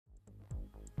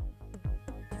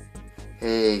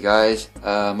Hey guys,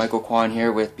 Michael Kwan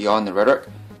here with Beyond the Rhetoric.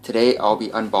 Today I'll be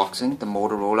unboxing the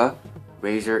Motorola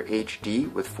RAZR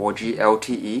HD with 4G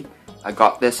LTE. I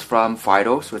got this from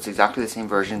Fido, so it's exactly the same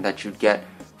version that you'd get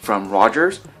from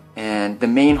Rogers, and the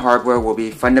main hardware will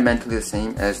be fundamentally the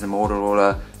same as the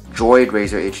Motorola Droid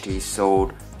RAZR HD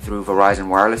sold through Verizon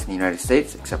Wireless in the United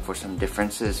States, except for some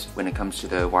differences when it comes to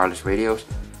the wireless radios.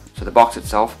 So the box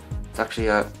itself, it's actually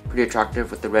pretty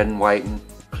attractive with the red and white and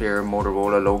clear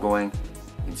Motorola logoing.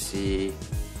 You can see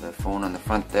the phone on the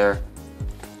front there.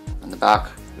 On the back,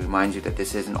 it reminds you that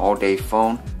this is an all-day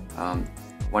phone.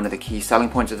 One of the key selling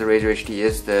points of the RAZR HD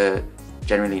is the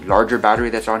generally larger battery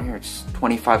that's on here. It's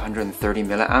 2530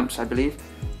 milliamps, I believe.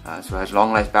 So it has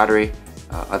long life battery.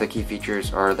 Other key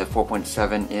features are the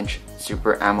 4.7-inch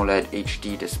Super AMOLED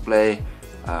HD display,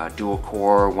 dual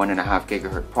core 1.5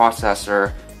 GHz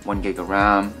processor, 1 GB of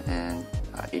RAM, and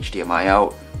HDMI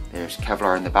out. There's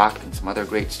Kevlar in the back and some other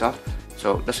great stuff.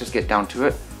 So let's just get down to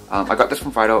it. I got this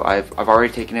from Fido. I've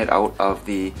already taken it out of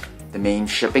the main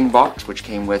shipping box, which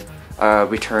came with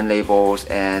return labels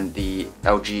and the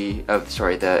LTE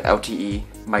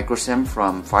micro SIM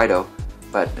from Fido.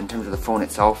 But in terms of the phone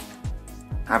itself,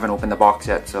 I haven't opened the box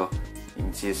yet, so you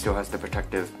can see it still has the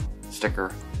protective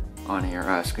sticker on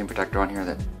here, screen protector on here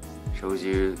that shows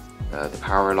you the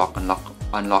power lock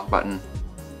unlock button,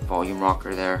 volume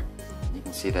rocker there. You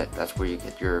can see that that's where you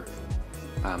get your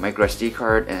micro SD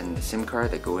card and the SIM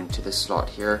card that go into this slot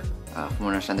here. From what I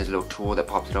understand, there's a little tool that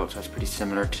pops it out, so it's pretty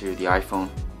similar to the iPhone.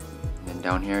 And then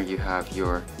down here you have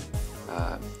your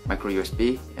micro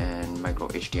USB and micro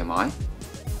HDMI.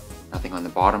 Nothing on the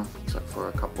bottom except for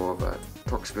a couple of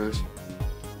torque screws.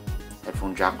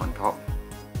 Headphone jack on top.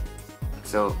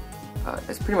 So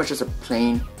it's pretty much just a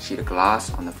plain sheet of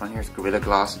glass on the front here. It's Gorilla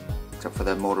Glass, except for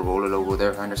the Motorola logo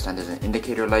there. I understand there's an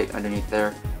indicator light underneath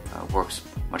there. Works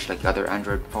much like other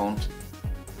Android phones.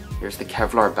 Here's the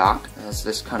Kevlar back. It has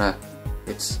this kind of,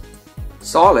 it's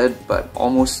solid but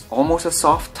almost a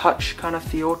soft touch kind of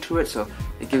feel to it. So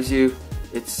it gives you,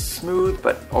 it's smooth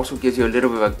but also gives you a little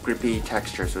bit of a grippy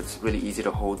texture. So it's really easy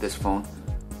to hold this phone.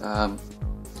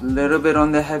 It's a little bit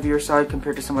on the heavier side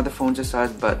compared to some other phones this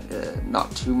size, but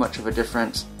not too much of a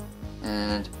difference.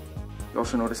 And you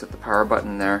also notice that the power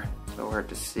button there, it's a little hard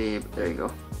to see, but there you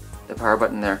go. The power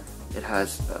button there, it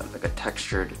has like a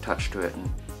textured touch to it, and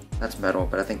that's metal,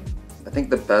 but I think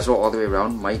the bezel all the way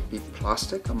around might be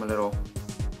plastic. I'm a little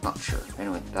not sure.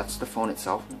 Anyway, that's the phone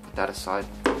itself. Put that aside.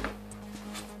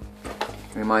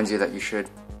 It reminds you that you should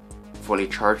fully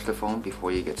charge the phone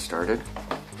before you get started,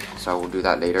 so I will do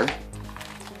that later.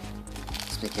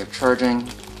 Speaking of charging,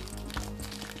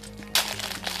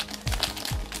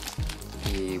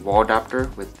 the wall adapter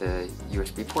with the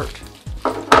USB port.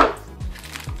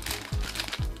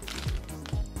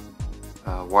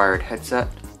 Wired headset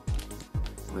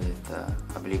with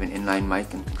I believe an inline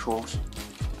mic and controls.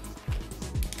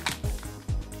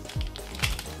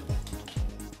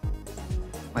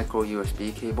 Micro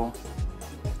USB cable,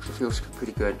 which feels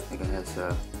pretty good. I think it has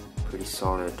a pretty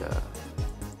solid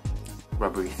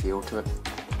rubbery feel to it.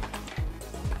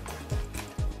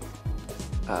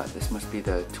 This must be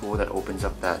the tool that opens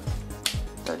up that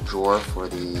drawer for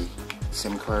the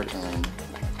SIM card and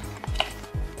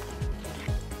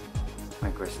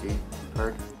micro SD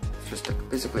card. It's just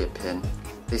basically a pin.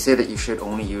 They say that you should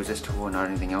only use this tool and not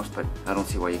anything else, but I don't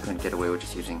see why you couldn't get away with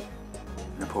just using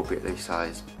an appropriately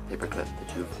sized paper clip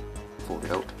that you've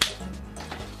folded out.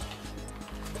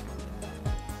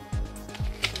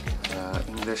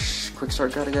 English quick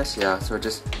start guide, I guess. Yeah, so it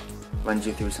just runs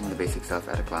you through some of the basic stuff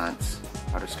at a glance.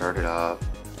 How to start it up,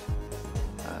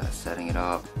 setting it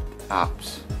up,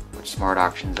 apps, what smart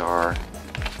actions are,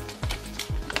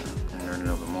 and learn a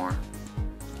little bit more.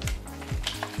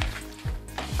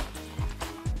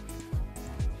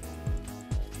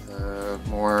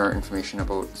 More information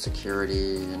about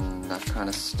security and that kind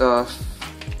of stuff.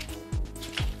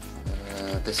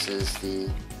 This is the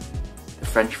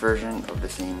French version of the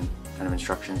same kind of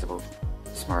instructions about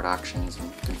smart actions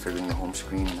and configuring the home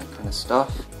screen and that kind of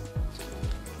stuff.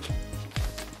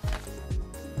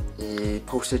 A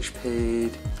postage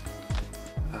paid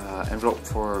envelope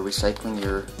for recycling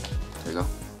your, there you go,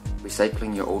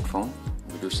 recycling your old phone.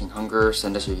 Reducing hunger,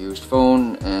 send us your used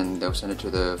phone, and they'll send it to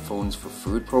the Phones for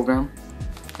Food program.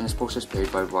 And this postage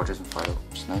paid by Rogers and Fido,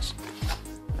 which is nice.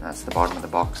 And that's the bottom of the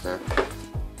box there.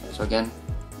 So again,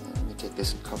 let me take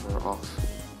this cover off.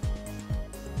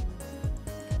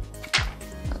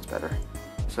 That's better.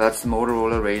 So that's the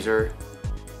Motorola RAZR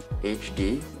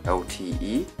HD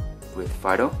LTE with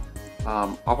Fido.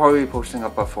 I'll probably be posting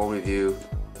up a full review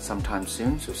sometime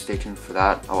soon, so stay tuned for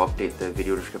that. I'll update the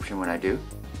video description when I do.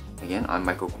 Again, I'm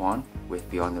Michael Kwan with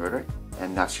Beyond the Rhetoric,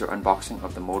 and that's your unboxing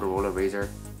of the Motorola RAZR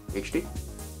HD.